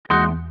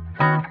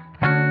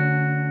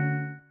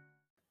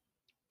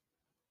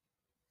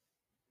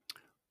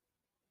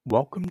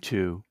Welcome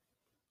to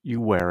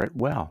You Wear It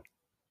Well.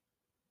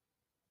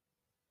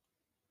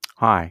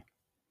 Hi,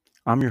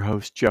 I'm your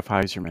host, Jeff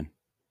Heiserman,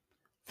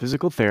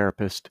 physical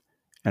therapist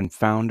and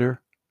founder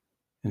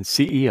and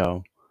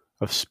CEO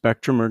of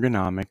Spectrum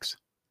Ergonomics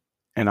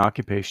and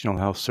Occupational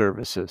Health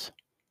Services.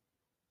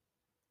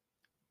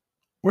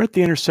 We're at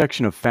the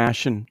intersection of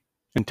fashion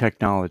and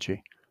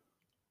technology,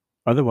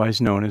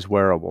 otherwise known as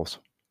wearables.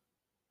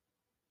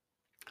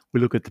 We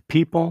look at the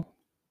people,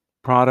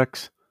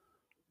 products,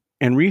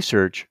 and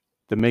research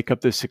that make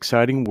up this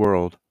exciting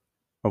world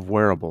of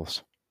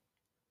wearables.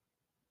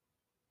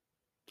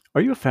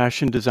 Are you a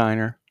fashion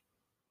designer,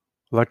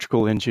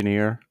 electrical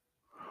engineer,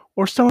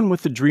 or someone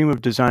with the dream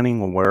of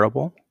designing a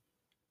wearable?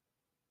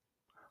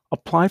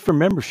 Apply for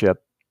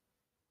membership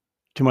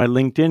to my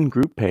LinkedIn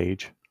group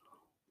page,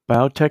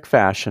 Biotech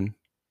Fashion,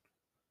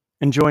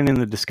 and join in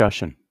the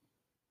discussion.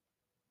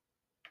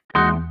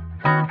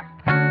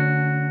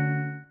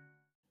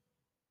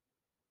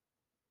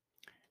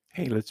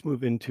 Hey, let's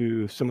move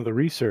into some of the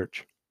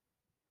research.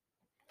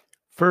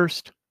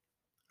 First,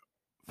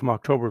 from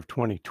October of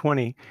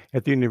 2020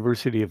 at the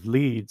University of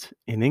Leeds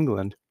in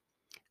England,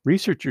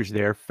 researchers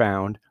there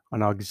found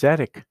an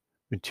auxetic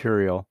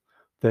material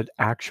that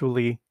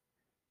actually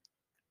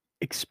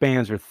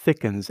expands or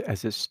thickens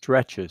as it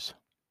stretches.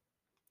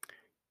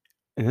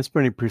 And that's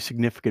been a pretty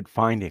significant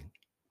finding.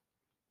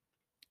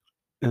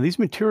 Now, these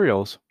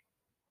materials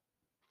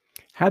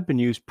had been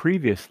used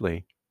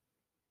previously,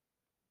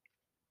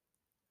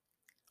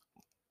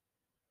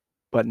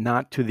 but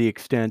not to the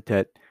extent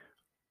that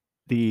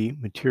the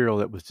material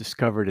that was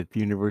discovered at the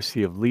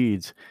University of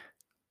Leeds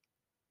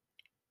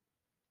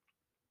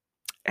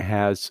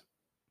has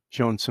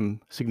shown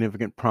some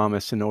significant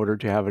promise in order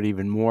to have it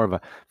even more of a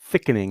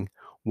thickening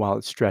while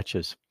it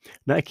stretches.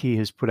 Nike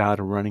has put out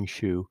a running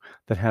shoe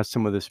that has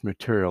some of this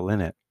material in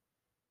it.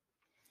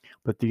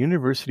 But the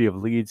University of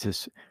Leeds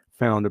has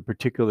found a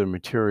particular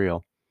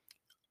material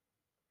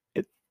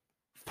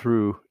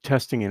through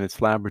testing in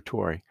its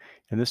laboratory.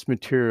 And this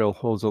material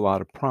holds a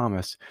lot of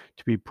promise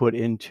to be put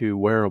into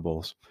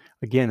wearables.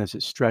 Again, as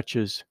it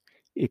stretches,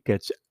 it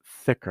gets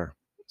thicker.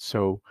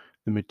 So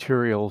the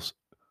materials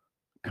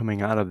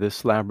coming out of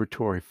this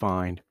laboratory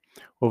find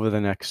over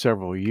the next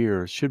several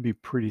years should be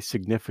pretty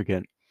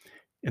significant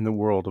in the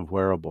world of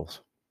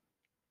wearables.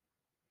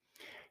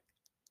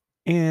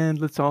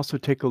 And let's also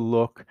take a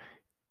look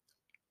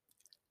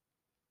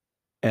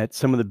at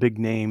some of the big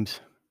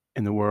names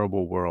in the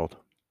wearable world.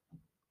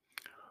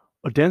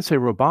 Odense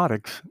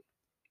Robotics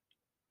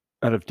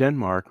out of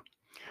Denmark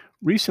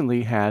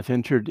recently has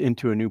entered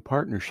into a new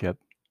partnership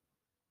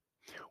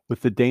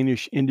with the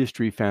Danish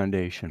Industry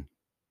Foundation.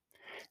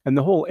 And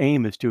the whole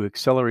aim is to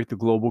accelerate the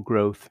global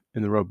growth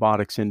in the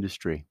robotics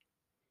industry.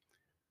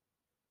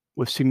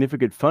 With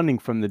significant funding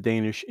from the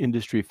Danish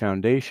Industry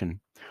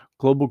Foundation,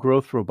 Global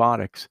Growth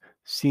Robotics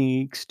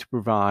seeks to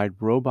provide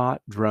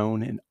robot,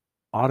 drone, and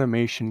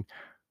automation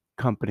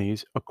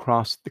companies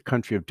across the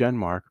country of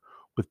Denmark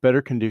with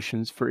better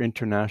conditions for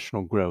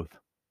international growth.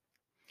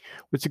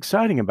 What's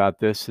exciting about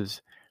this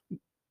is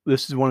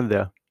one of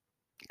the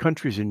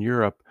countries in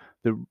Europe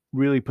that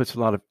really puts a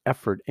lot of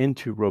effort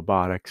into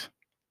robotics.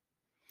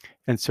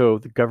 And so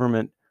the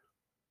government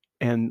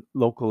and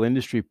local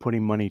industry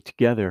putting money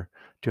together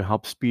to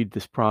help speed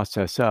this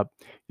process up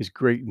is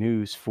great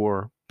news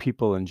for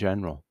people in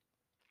general.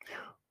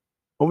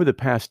 Over the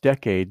past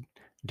decade,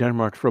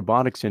 Denmark's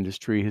robotics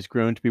industry has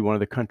grown to be one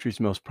of the country's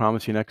most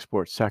promising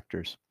export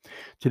sectors.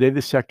 Today,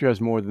 the sector has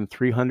more than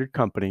 300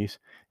 companies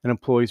and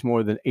employs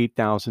more than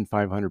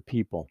 8,500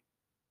 people.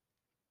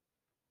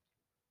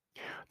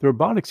 The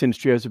robotics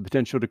industry has the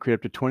potential to create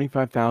up to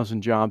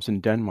 25,000 jobs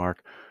in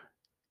Denmark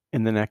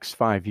in the next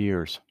 5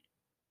 years.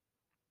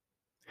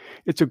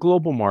 It's a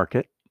global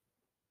market,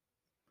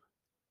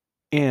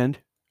 and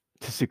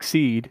to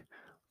succeed,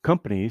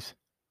 companies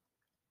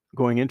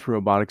going into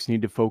robotics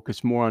need to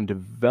focus more on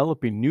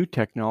developing new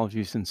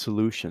technologies and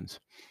solutions.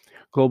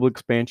 Global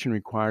expansion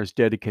requires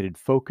dedicated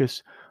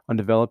focus on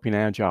developing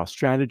agile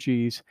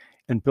strategies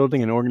and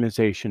building an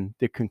organization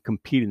that can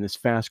compete in this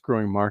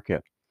fast-growing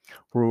market,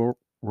 where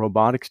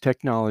robotics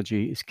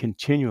technology is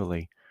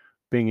continually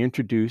being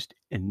introduced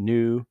in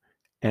new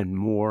and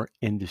more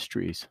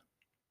industries.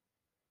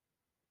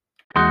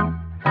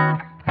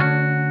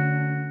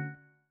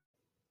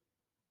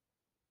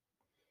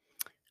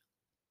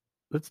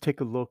 Let's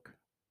take a look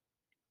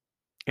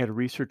at a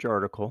research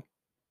article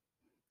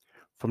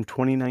from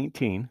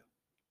 2019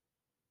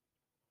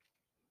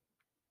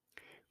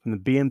 from the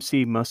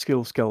BMC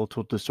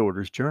Musculoskeletal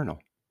Disorders Journal.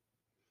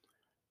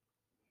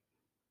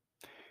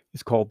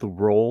 It's called The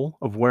Role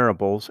of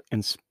Wearables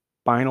in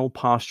Spinal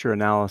Posture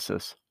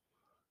Analysis,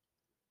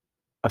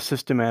 a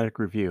Systematic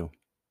Review.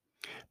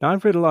 Now,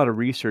 I've read a lot of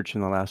research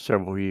in the last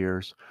several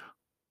years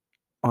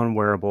on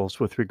wearables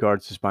with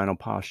regards to spinal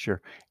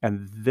posture,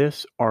 and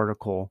this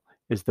article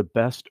is the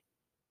best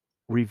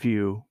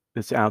review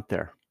that's out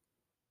there.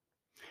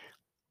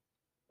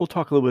 We'll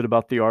talk a little bit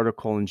about the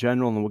article in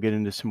general, and then we'll get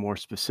into some more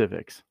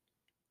specifics.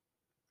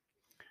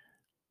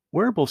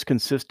 Wearables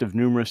consist of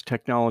numerous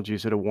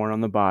technologies that are worn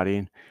on the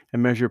body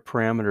and measure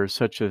parameters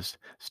such as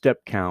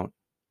step count,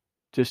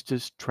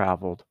 distance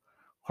traveled,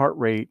 heart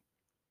rate,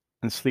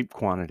 and sleep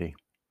quantity.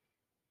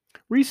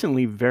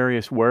 Recently,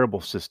 various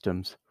wearable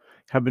systems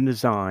have been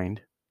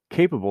designed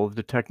capable of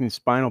detecting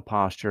spinal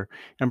posture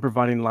and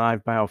providing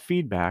live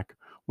biofeedback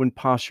when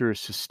posture is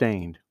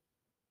sustained.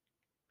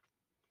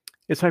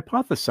 It's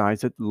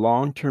hypothesized that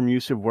long-term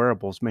use of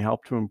wearables may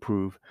help to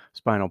improve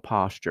spinal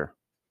posture.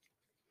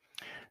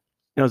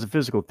 Now, as a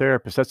physical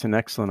therapist, that's an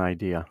excellent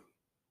idea.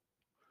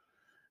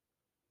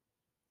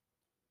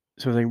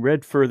 So, as I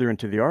read further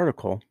into the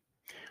article,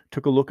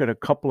 took a look at a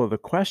couple of the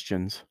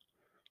questions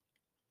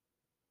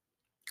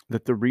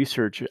that the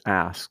research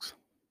asks.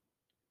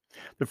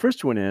 The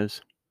first one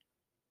is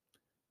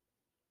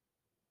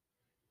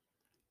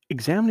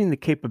examining the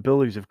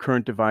capabilities of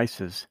current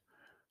devices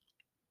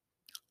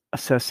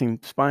assessing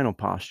spinal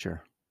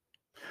posture.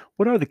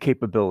 What are the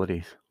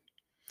capabilities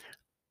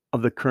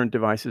of the current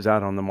devices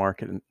out on the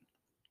market? And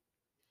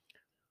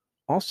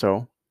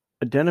also,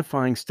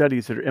 identifying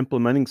studies that are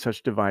implementing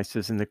such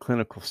devices in the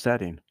clinical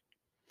setting.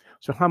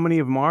 So, how many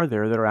of them are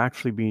there that are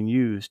actually being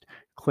used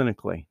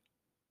clinically?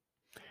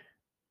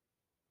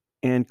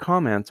 And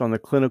comments on the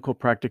clinical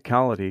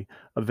practicality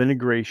of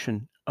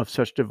integration of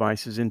such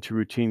devices into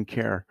routine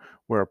care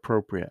where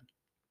appropriate.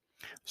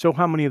 So,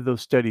 how many of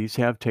those studies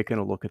have taken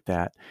a look at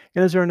that?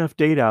 And is there enough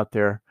data out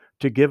there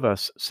to give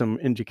us some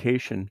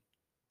indication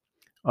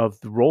of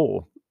the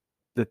role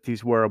that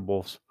these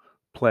wearables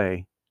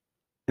play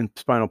in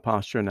spinal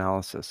posture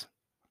analysis?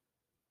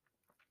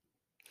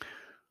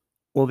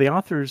 Well, the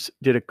authors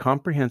did a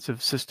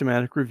comprehensive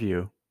systematic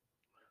review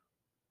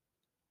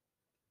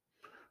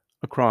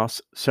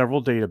across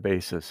several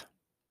databases.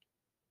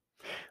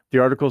 The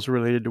articles are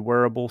related to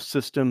wearable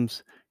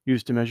systems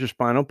used to measure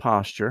spinal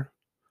posture,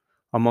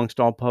 amongst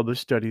all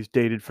published studies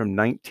dated from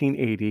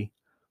 1980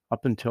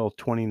 up until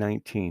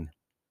 2019.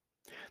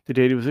 The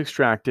data was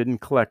extracted and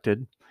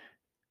collected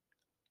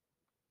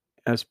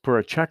as per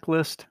a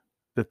checklist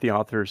that the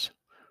authors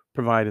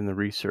provide in the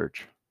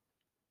research.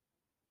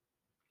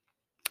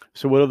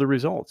 So, what are the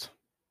results?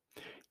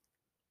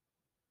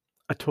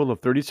 A total of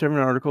 37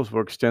 articles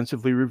were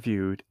extensively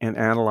reviewed and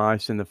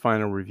analyzed in the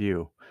final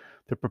review.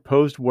 The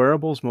proposed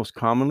wearables most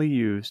commonly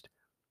used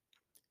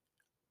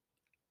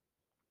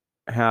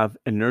have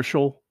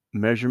inertial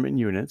measurement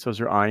units,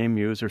 those are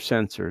IMUs or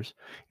sensors,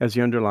 as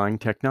the underlying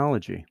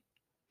technology.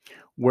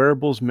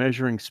 Wearables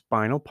measuring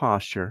spinal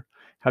posture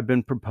have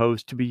been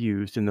proposed to be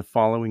used in the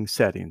following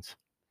settings: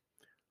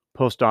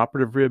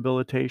 postoperative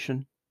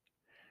rehabilitation,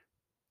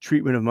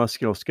 treatment of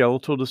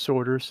musculoskeletal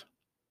disorders,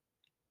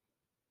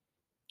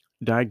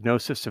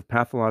 diagnosis of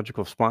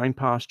pathological spine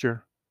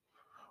posture,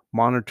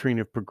 monitoring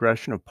of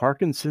progression of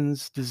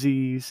Parkinson's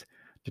disease,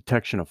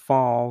 detection of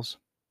falls,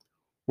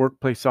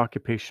 workplace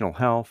occupational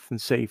health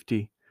and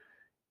safety,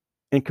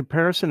 and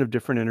comparison of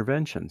different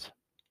interventions.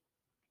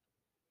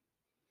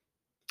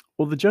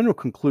 Well, the general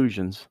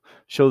conclusions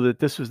show that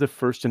this was the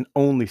first and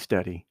only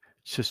study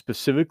to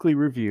specifically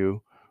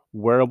review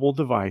wearable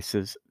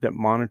devices that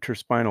monitor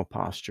spinal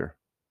posture.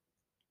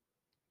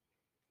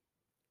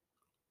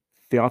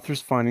 The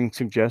author's findings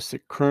suggest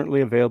that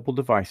currently available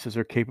devices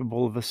are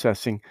capable of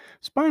assessing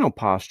spinal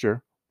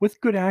posture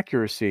with good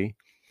accuracy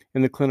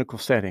in the clinical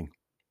setting.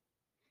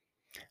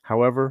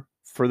 However,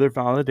 further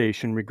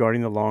validation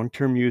regarding the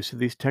long-term use of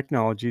these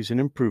technologies and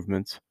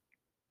improvements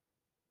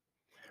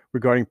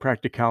regarding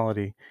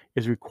practicality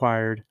is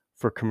required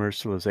for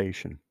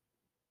commercialization.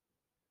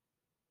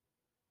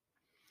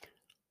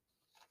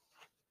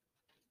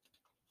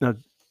 Now,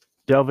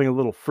 delving a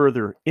little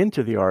further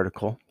into the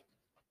article,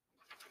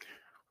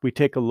 we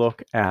take a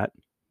look at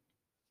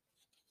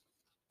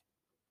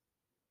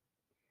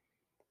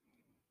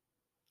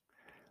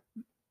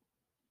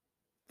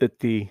that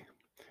the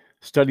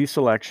study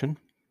selection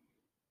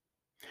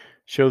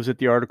shows that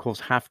the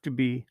articles have to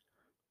be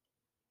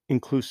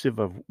inclusive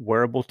of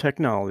wearable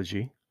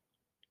technology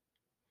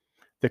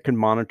that can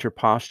monitor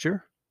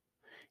posture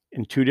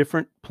in two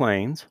different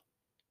planes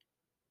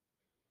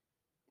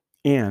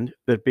and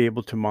that be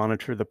able to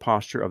monitor the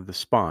posture of the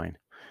spine.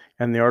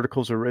 And the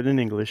articles are written in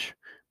English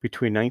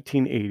between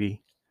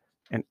 1980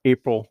 and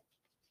April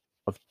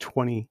of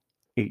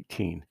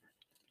 2018.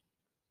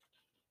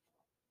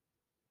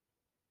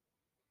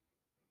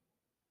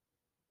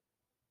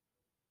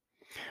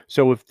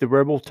 So if the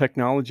wearable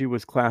technology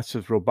was classed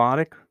as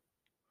robotic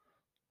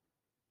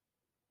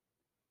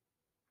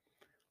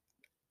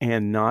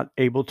and not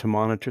able to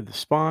monitor the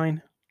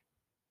spine,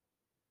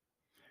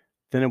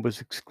 then it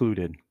was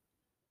excluded.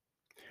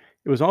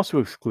 It was also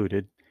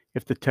excluded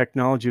if the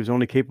technology was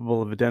only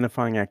capable of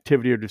identifying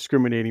activity or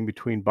discriminating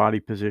between body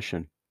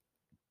position.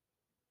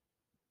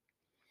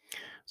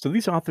 So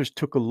these authors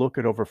took a look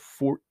at over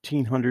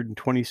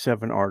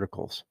 1,427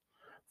 articles,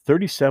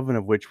 37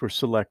 of which were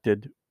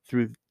selected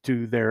through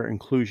to their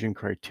inclusion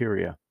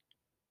criteria.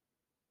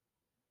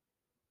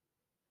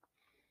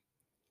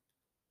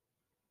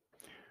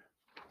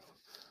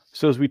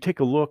 So as we take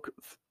a look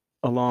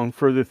along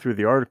further through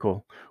the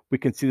article, we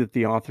can see that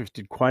the authors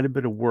did quite a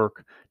bit of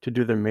work to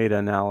do their meta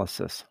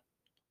analysis.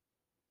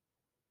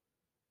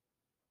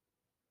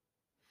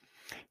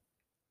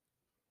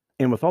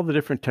 And with all the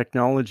different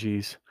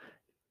technologies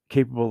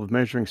capable of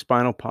measuring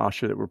spinal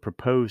posture that were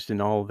proposed in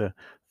all the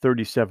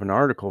 37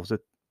 articles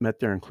that met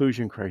their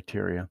inclusion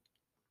criteria,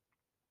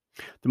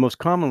 the most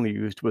commonly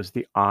used was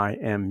the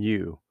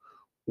IMU,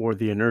 or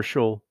the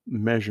Inertial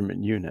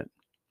Measurement Unit.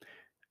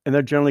 And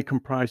they're generally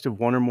comprised of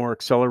one or more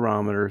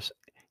accelerometers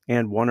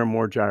and one or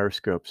more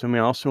gyroscopes, and may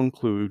also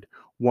include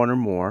one or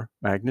more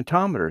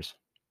magnetometers.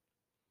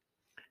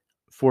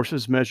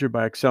 Forces measured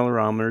by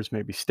accelerometers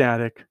may be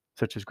static,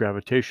 such as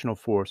gravitational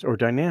force, or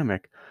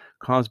dynamic,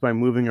 caused by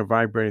moving or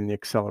vibrating the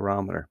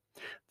accelerometer.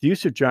 The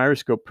use of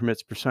gyroscope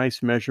permits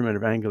precise measurement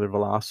of angular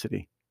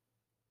velocity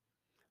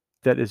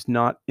that is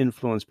not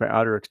influenced by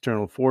outer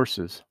external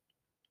forces,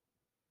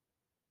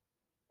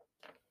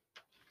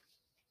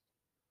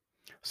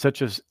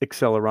 such as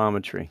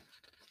accelerometry.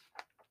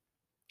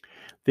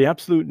 The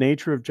absolute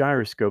nature of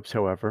gyroscopes,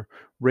 however,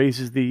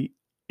 raises the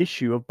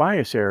issue of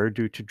bias error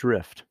due to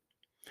drift.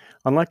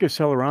 Unlike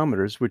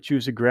accelerometers, which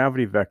use a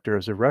gravity vector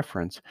as a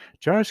reference,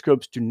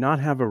 gyroscopes do not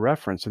have a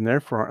reference and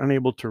therefore are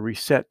unable to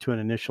reset to an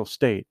initial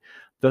state,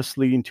 thus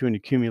leading to an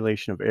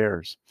accumulation of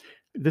errors.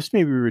 This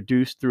may be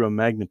reduced through a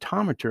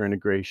magnetometer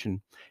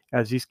integration,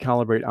 as these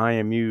calibrate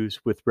IMUs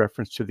with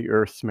reference to the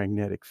Earth's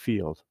magnetic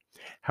field.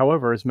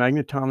 However, as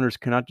magnetometers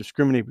cannot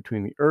discriminate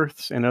between the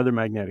Earth's and other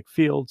magnetic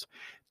fields,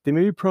 they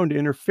may be prone to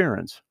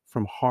interference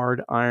from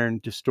hard iron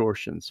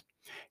distortions.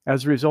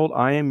 As a result,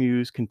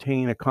 IMUs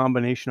contain a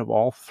combination of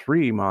all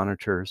three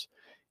monitors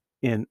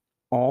in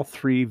all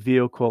three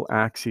vehicle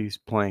axes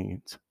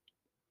planes: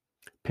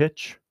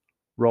 pitch,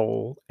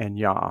 roll, and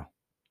yaw.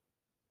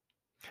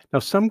 Now,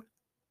 some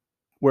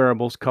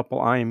wearables couple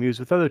IMUs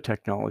with other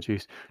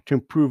technologies to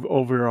improve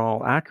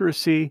overall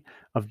accuracy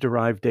of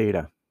derived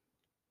data.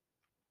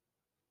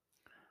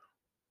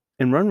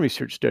 In one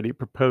research study,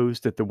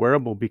 proposed that the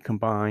wearable be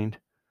combined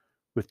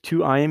with two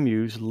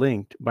IMUs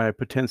linked by a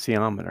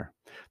potentiometer.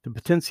 The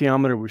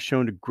potentiometer was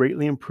shown to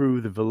greatly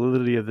improve the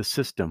validity of the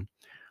system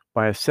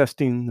by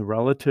assessing the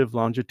relative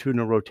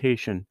longitudinal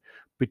rotation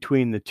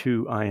between the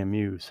two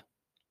IMUs.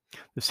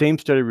 The same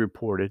study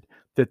reported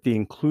that the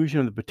inclusion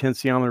of the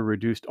potentiometer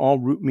reduced all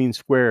root mean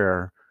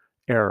square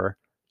error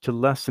to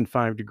less than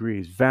 5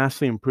 degrees,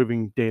 vastly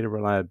improving data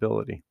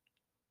reliability.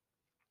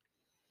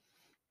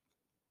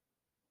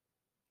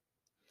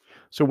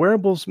 So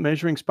wearables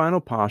measuring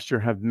spinal posture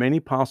have many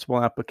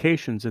possible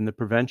applications in the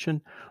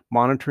prevention,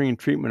 monitoring, and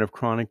treatment of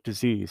chronic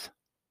disease.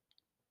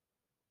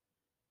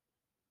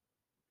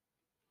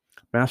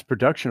 Mass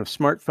production of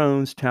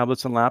smartphones,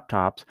 tablets, and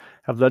laptops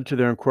have led to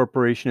their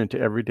incorporation into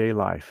everyday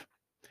life.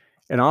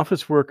 And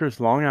office workers'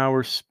 long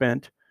hours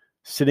spent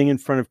sitting in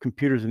front of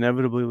computers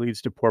inevitably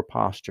leads to poor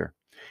posture.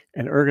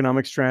 And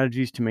ergonomic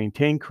strategies to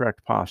maintain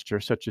correct posture,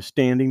 such as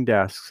standing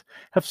desks,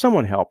 have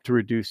somewhat helped to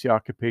reduce the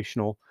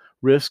occupational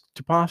risk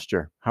to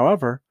posture.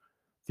 However,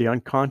 the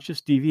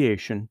unconscious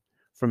deviation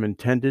from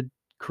intended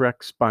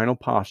correct spinal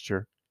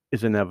posture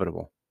is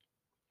inevitable.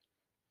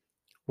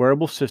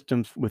 Wearable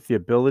systems with the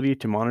ability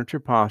to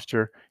monitor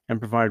posture and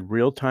provide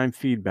real-time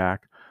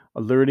feedback,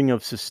 alerting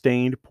of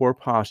sustained poor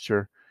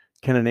posture,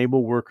 can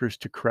enable workers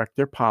to correct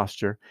their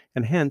posture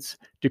and hence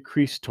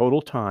decrease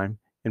total time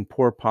in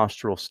poor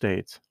postural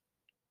states.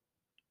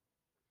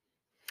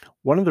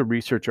 One of the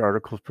research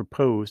articles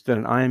proposed that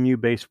an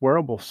IMU-based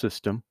wearable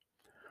system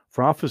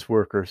for office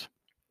workers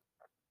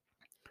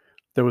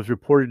that was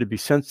reported to be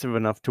sensitive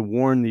enough to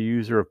warn the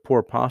user of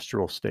poor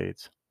postural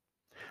states.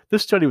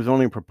 This study was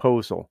only a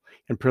proposal,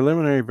 and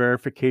preliminary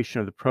verification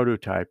of the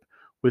prototype,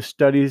 with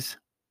studies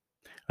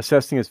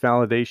assessing its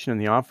validation in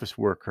the office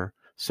worker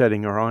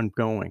setting, are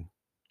ongoing.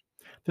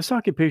 This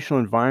occupational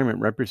environment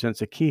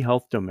represents a key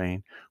health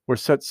domain where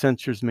such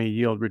sensors may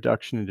yield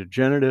reduction in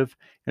degenerative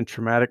and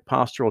traumatic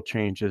postural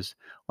changes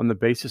on the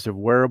basis of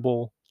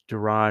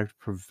wearable-derived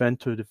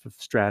preventative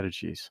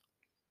strategies.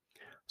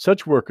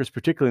 Such workers,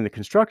 particularly in the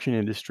construction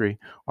industry,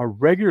 are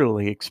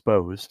regularly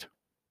exposed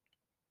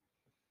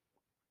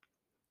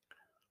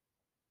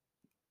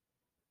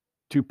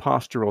to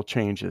postural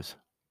changes,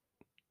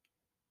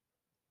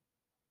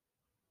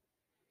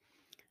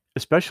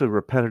 especially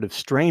repetitive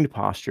strained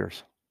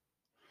postures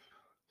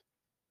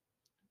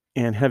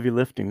and heavy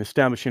lifting,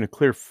 establishing a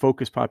clear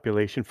focus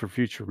population for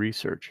future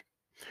research.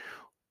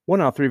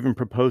 One author even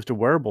proposed a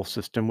wearable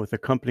system with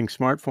accompanying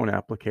smartphone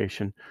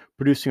application,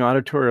 producing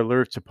auditory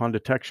alerts upon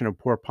detection of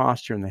poor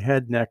posture in the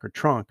head, neck, or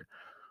trunk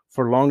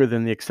for longer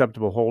than the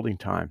acceptable holding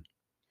time.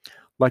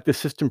 Like the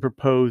system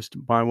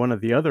proposed by one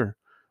of the other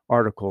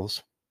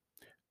articles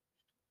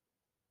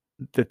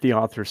that the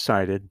author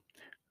cited,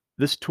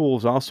 this tool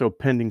is also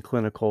pending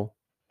clinical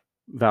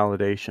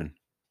validation.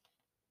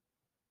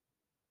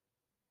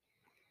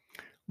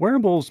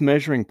 Wearables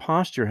measuring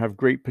posture have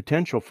great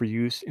potential for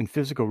use in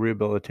physical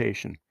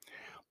rehabilitation.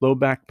 Low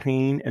back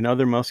pain and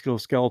other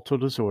musculoskeletal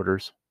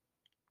disorders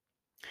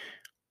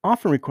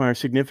often require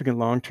significant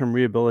long-term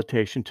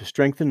rehabilitation to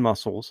strengthen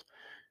muscles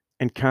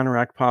and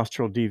counteract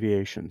postural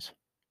deviations.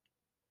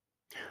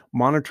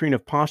 Monitoring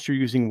of posture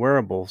using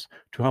wearables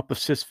to help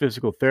assist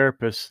physical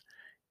therapists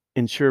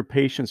ensure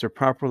patients are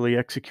properly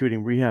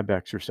executing rehab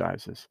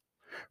exercises.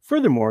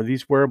 Furthermore,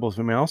 these wearables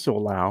may also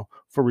allow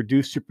for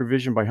reduced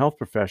supervision by health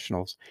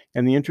professionals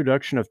and the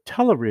introduction of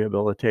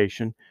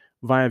telerehabilitation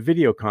via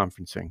video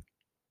conferencing.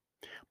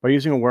 By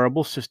using a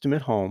wearable system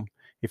at home,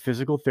 a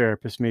physical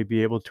therapist may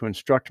be able to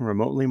instruct and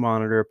remotely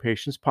monitor a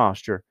patient's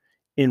posture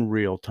in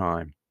real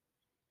time.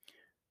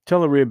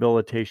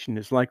 Telerehabilitation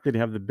is likely to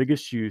have the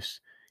biggest use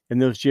in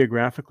those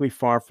geographically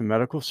far from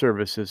medical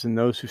services and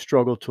those who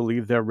struggle to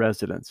leave their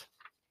residence,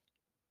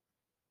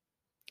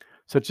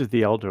 such as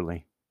the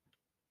elderly.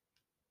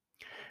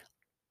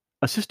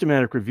 A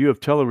systematic review of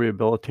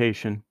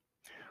telerehabilitation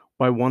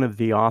by one of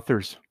the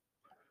authors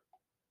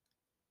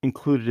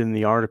included in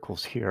the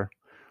articles here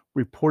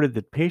reported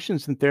that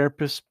patients and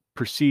therapists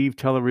perceive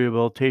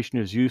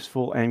telerehabilitation as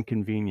useful and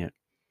convenient.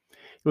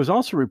 It was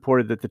also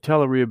reported that the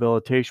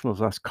telerehabilitation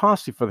was less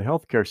costly for the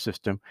healthcare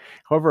system.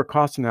 However, a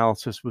cost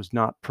analysis was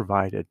not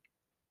provided.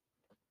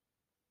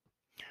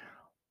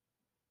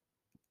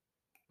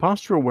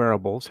 Postural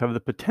wearables have the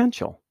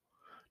potential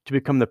to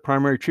become the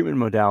primary treatment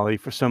modality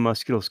for some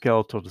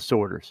musculoskeletal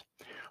disorders.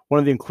 One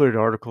of the included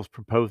articles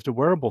proposed a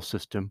wearable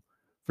system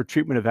for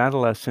treatment of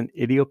adolescent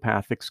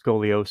idiopathic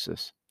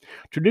scoliosis.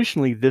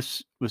 Traditionally,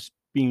 this was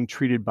being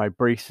treated by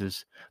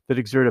braces that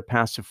exert a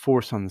passive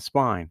force on the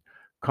spine,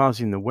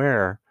 causing the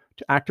wearer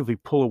to actively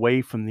pull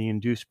away from the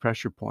induced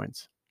pressure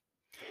points.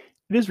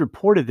 It is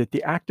reported that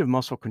the active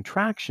muscle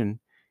contraction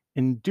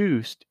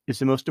induced is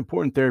the most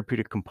important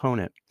therapeutic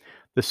component.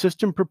 The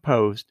system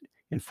proposed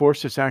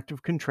enforces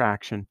active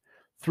contraction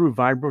through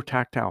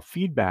vibrotactile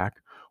feedback,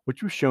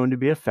 which was shown to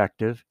be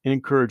effective in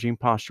encouraging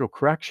postural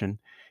correction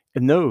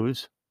in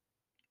those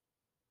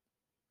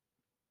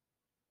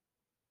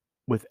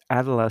with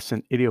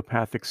adolescent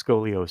idiopathic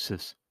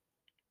scoliosis,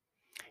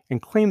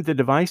 and claimed the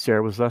device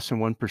error was less than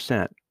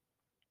 1%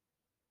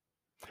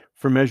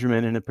 for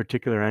measurement in a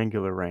particular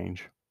angular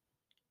range.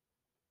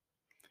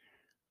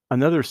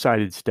 Another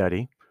cited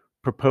study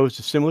proposed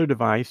a similar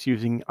device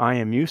using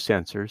IMU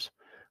sensors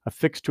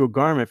affixed to a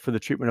garment for the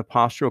treatment of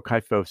postural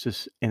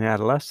kyphosis in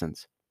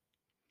adolescents.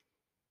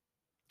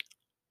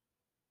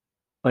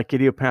 Like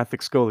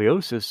idiopathic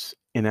scoliosis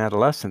in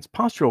adolescents,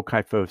 postural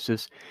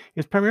kyphosis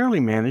is primarily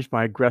managed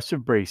by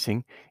aggressive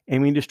bracing,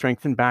 aiming to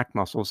strengthen back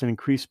muscles and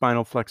increase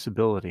spinal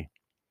flexibility.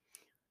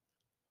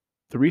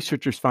 The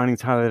researchers'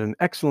 findings highlight an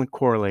excellent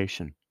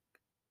correlation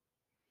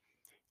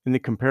in the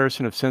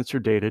comparison of sensor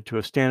data to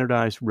a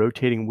standardized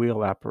rotating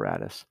wheel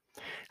apparatus.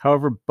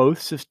 However,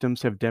 both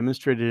systems have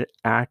demonstrated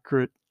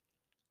adequate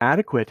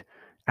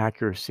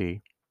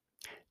accuracy.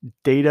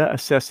 Data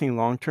assessing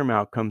long-term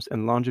outcomes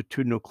and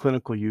longitudinal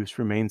clinical use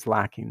remains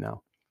lacking,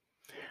 though.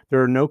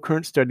 There are no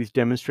current studies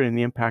demonstrating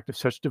the impact of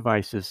such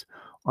devices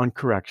on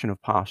correction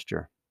of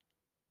posture.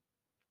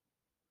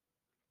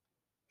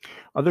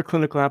 Other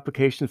clinical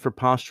applications for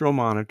postural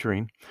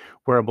monitoring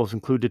wearables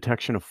include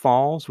detection of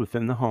falls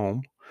within the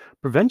home,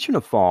 prevention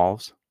of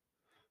falls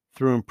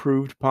through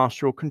improved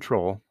postural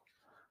control,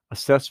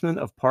 assessment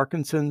of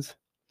Parkinson's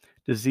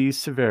disease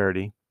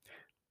severity.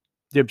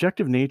 The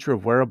objective nature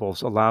of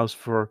wearables allows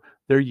for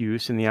their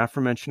use in the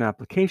aforementioned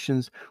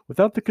applications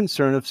without the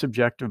concern of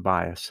subjective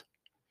bias.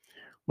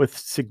 With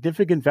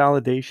significant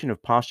validation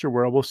of posture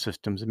wearable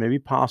systems, it may be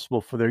possible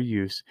for their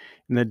use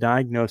in the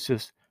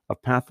diagnosis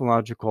of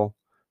pathological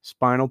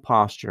spinal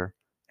posture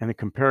and the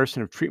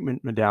comparison of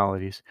treatment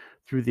modalities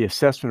through the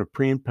assessment of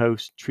pre and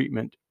post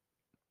treatment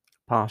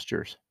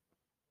postures.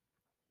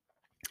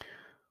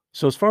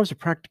 So, as far as the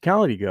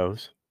practicality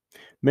goes,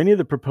 many of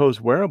the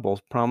proposed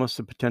wearables promise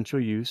the potential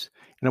use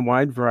in a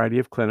wide variety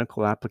of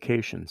clinical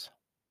applications.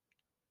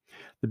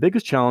 The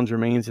biggest challenge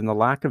remains in the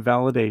lack of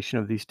validation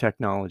of these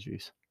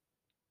technologies.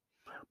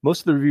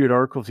 Most of the reviewed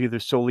articles either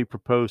solely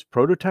proposed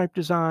prototype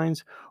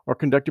designs or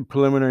conducted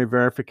preliminary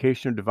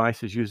verification of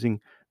devices using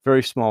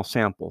very small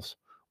samples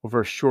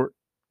over a short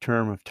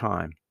term of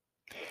time.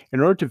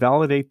 In order to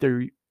validate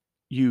their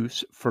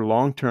use for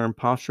long-term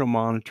postural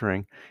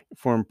monitoring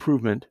for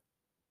improvement,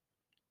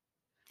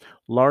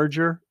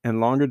 larger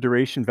and longer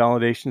duration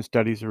validation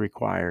studies are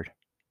required.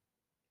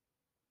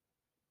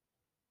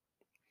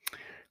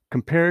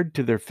 Compared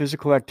to their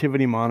physical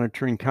activity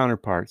monitoring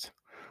counterparts,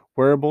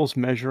 wearables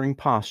measuring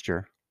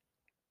posture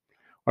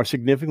are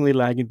significantly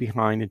lagging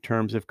behind in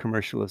terms of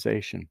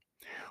commercialization.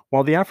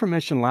 While the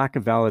aforementioned lack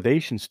of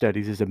validation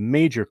studies is a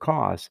major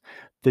cause,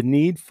 the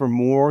need for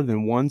more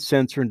than one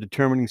sensor in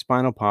determining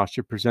spinal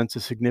posture presents a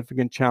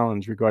significant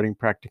challenge regarding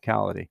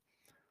practicality.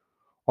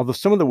 Although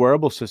some of the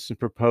wearable systems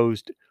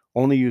proposed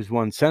only use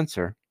one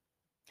sensor,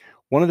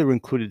 one of the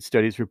included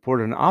studies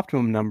reported an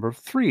optimum number of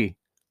 3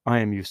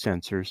 IMU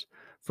sensors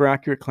for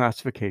accurate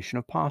classification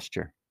of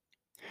posture.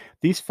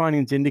 These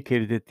findings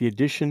indicated that the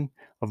addition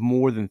of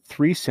more than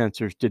 3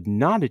 sensors did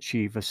not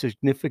achieve a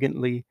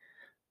significant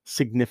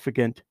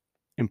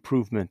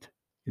improvement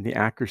in the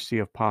accuracy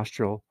of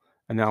postural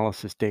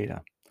analysis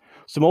data.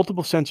 So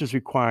multiple sensors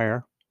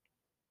require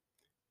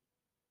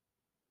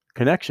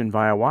connection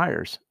via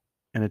wires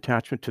and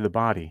attachment to the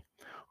body.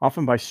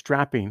 Often by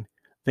strapping,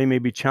 they may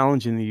be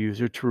challenging the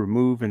user to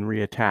remove and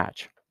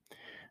reattach.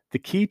 The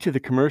key to the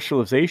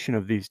commercialization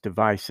of these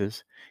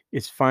devices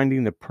is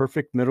finding the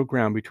perfect middle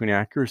ground between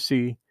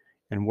accuracy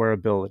and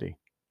wearability.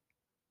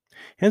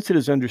 Hence, it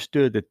is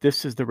understood that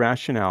this is the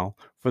rationale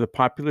for the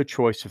popular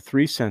choice of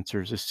three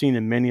sensors as seen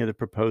in many of the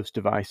proposed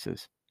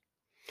devices.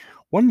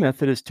 One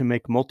method is to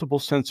make multiple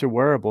sensor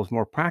wearables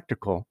more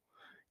practical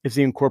is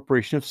the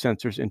incorporation of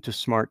sensors into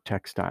smart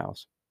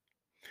textiles.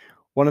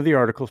 One of the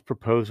articles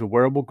proposed a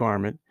wearable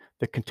garment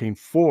that contained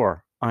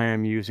 4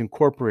 IMUs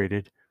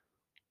incorporated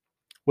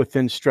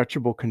within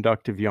stretchable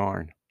conductive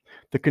yarn.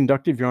 The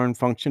conductive yarn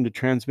functioned to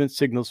transmit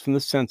signals from the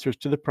sensors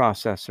to the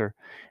processor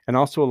and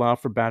also allow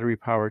for battery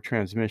power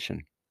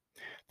transmission.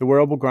 The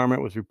wearable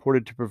garment was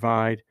reported to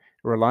provide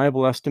a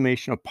reliable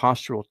estimation of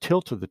postural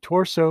tilt of the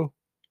torso,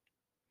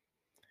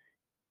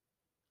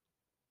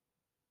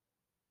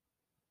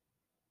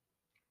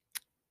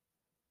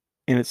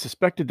 and it's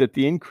suspected that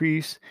the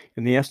increase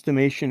in the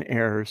estimation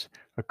errors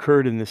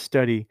occurred in this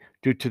study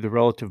due to the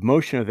relative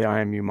motion of the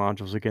IMU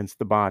modules against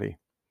the body.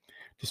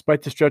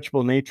 Despite the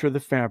stretchable nature of the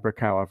fabric,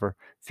 however,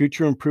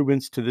 future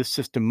improvements to this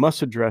system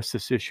must address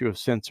this issue of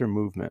sensor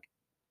movement.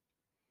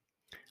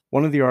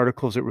 One of the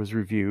articles that was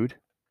reviewed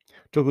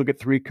took a look at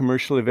 3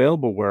 commercially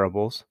available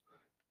wearables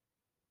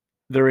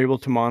that are able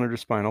to monitor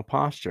spinal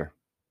posture.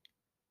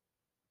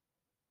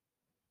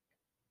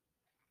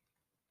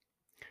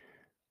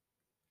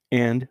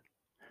 And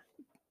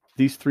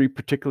these 3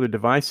 particular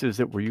devices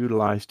that were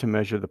utilized to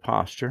measure the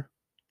posture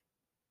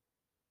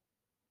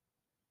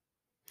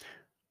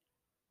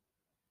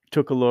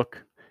took a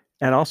look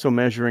at also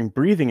measuring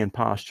breathing and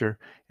posture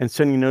and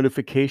sending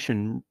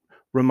notification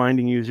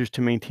reminding users to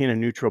maintain a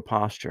neutral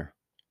posture.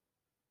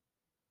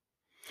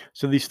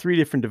 So these 3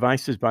 different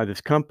devices by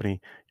this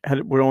company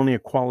were only a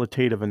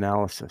qualitative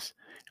analysis,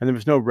 and there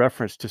was no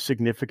reference to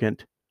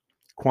significant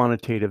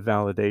quantitative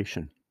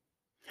validation.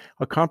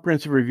 A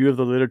comprehensive review of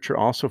the literature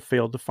also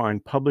failed to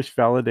find published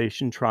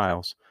validation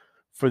trials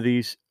for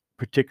these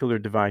particular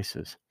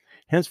devices.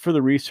 Hence,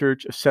 further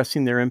research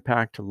assessing their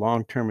impact to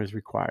long term is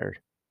required.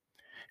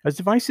 As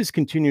devices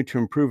continue to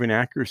improve in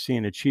accuracy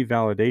and achieve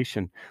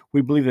validation,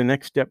 we believe the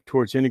next step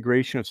towards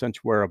integration of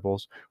such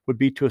wearables would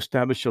be to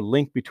establish a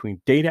link between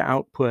data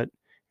output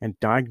and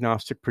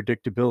diagnostic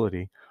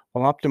predictability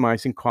while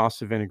optimizing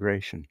costs of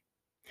integration.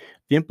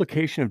 The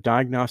implication of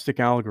diagnostic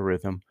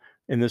algorithm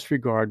in this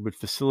regard would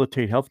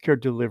facilitate healthcare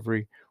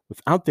delivery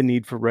without the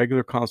need for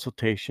regular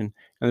consultation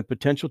and the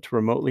potential to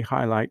remotely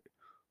highlight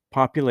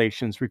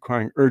populations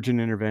requiring urgent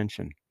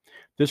intervention.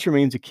 This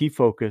remains a key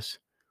focus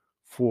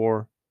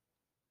for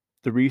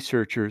the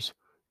researchers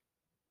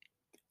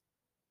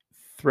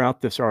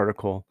throughout this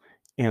article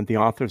and the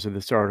authors of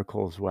this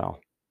article as well.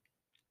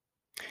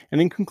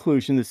 And in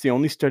conclusion, this is the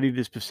only study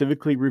to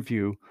specifically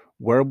review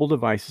wearable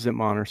devices that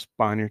monitor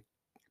spinal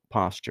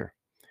posture.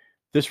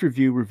 This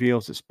review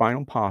reveals that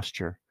spinal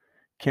posture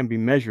can be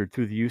measured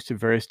through the use of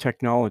various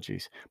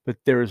technologies, but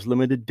there is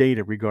limited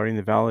data regarding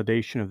the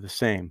validation of the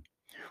same.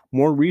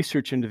 More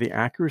research into the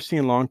accuracy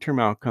and long-term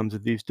outcomes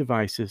of these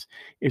devices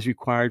is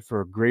required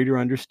for a greater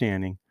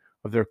understanding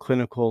of their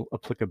clinical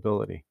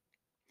applicability.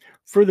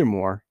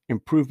 Furthermore,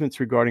 improvements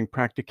regarding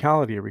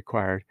practicality are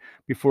required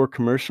before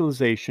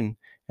commercialization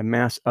and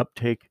mass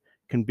uptake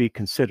can be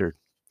considered.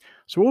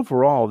 So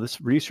overall,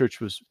 this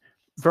research was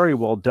very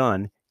well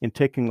done in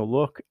taking a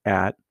look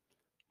at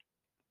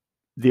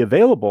the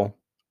available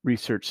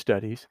research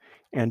studies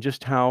and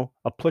just how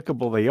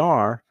applicable they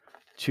are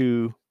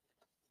to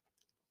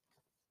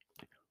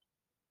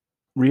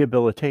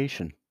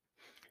rehabilitation.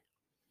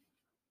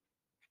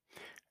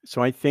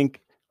 So I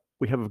think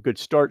we have a good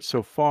start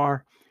so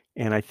far,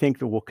 and I think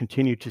that we'll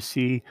continue to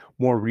see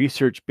more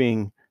research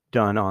being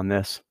done on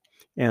this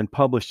and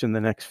published in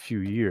the next few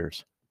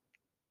years.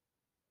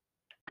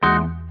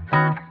 And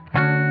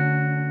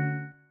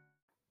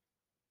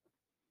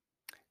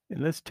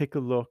let's take a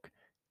look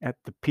at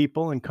the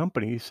people and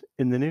companies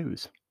in the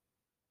news.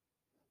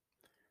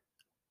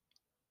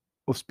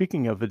 Well,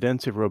 speaking of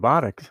Adensive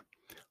Robotics,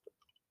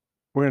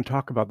 we're going to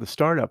talk about the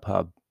Startup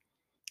Hub.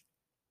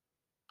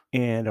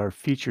 And our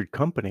featured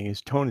company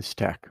is Tonus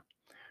Tech.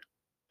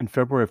 In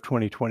February of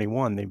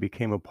 2021, they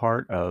became a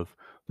part of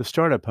the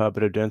Startup Hub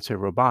at Adensive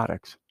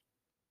Robotics.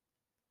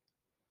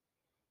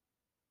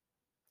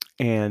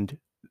 And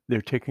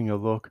they're taking a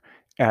look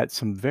at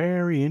some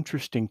very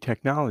interesting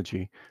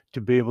technology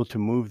to be able to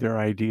move their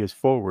ideas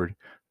forward.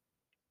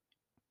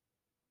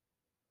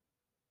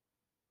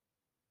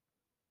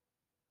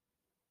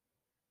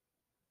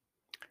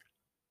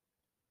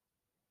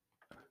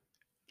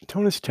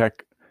 Tonus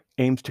Tech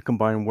aims to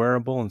combine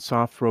wearable and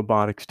soft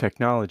robotics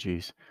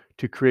technologies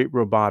to create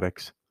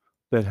robotics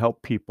that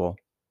help people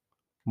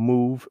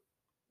move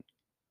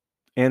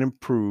and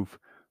improve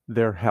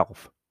their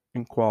health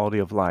and quality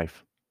of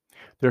life.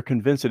 They're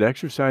convinced that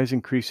exercise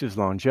increases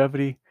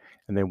longevity,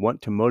 and they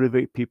want to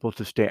motivate people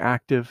to stay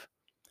active,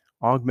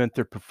 augment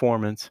their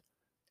performance,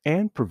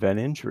 and prevent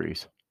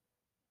injuries.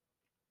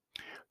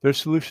 Their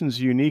solution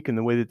is unique in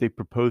the way that they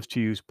propose to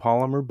use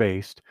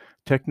polymer-based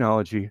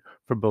technology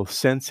for both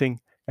sensing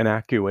and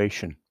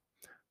actuation.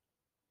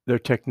 Their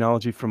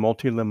technology for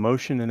multi-limb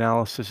motion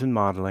analysis and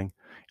modeling,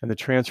 and the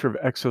transfer of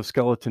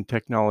exoskeleton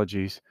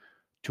technologies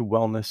to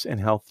wellness and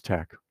health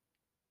tech.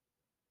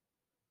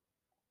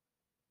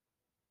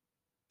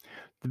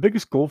 The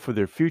biggest goal for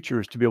their future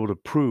is to be able to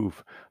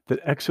prove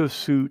that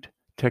exosuit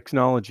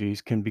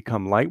technologies can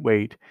become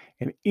lightweight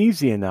and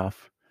easy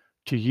enough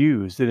to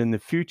use that in the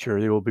future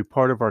they will be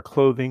part of our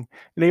clothing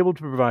and able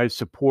to provide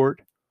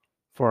support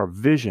for our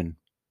vision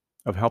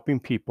of helping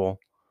people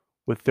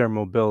with their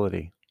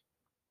mobility.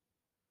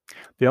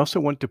 They also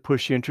want to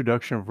push the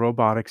introduction of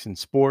robotics in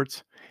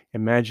sports,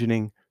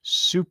 imagining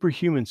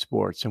superhuman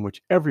sports in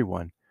which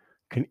everyone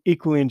can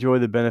equally enjoy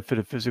the benefit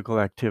of physical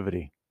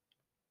activity.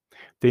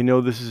 They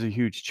know this is a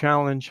huge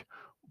challenge,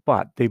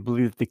 but they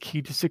believe that the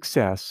key to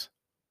success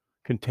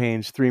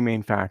contains three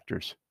main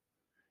factors: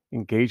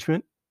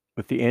 engagement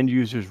with the end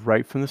users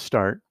right from the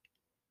start,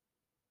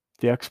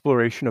 the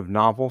exploration of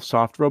novel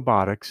soft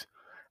robotics,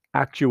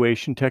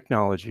 actuation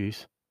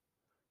technologies,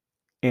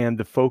 and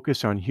the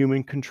focus on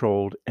human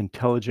controlled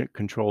intelligent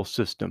control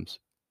systems.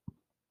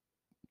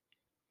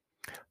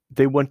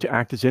 They want to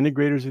act as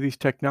integrators of these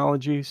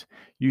technologies,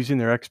 using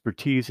their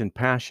expertise and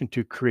passion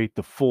to create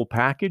the full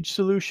package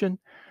solution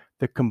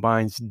that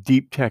combines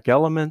deep tech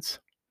elements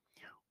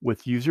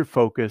with user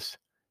focus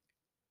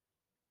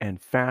and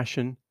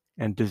fashion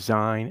and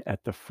design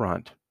at the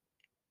front.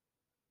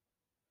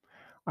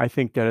 I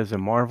think that is a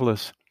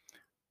marvelous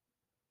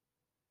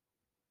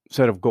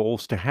set of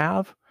goals to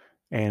have.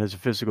 And as a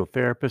physical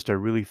therapist, I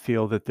really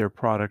feel that their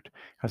product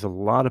has a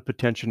lot of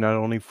potential, not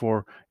only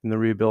for in the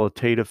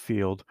rehabilitative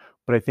field,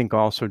 but I think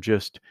also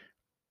just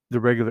the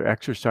regular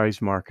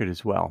exercise market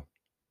as well.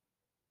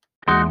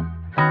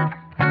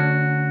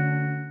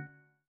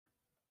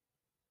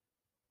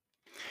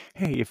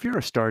 Hey, if you're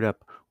a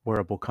startup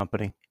wearable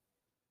company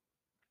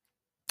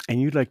and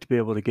you'd like to be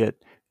able to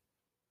get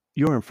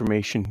your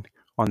information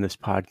on this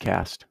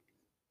podcast,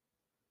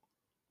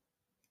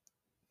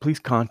 please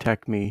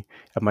contact me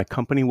at my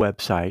company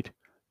website,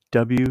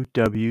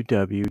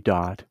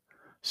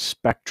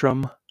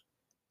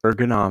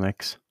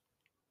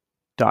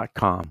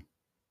 www.spectrumergonomics.com.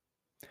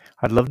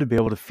 I'd love to be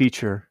able to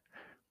feature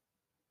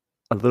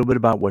a little bit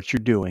about what you're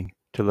doing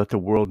to let the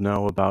world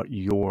know about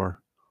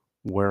your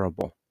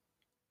wearable.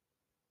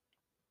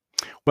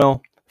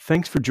 Well,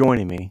 thanks for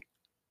joining me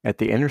at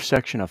the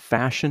intersection of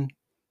fashion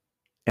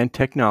and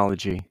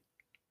technology,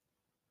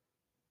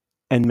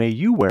 and may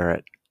you wear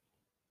it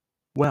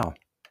well.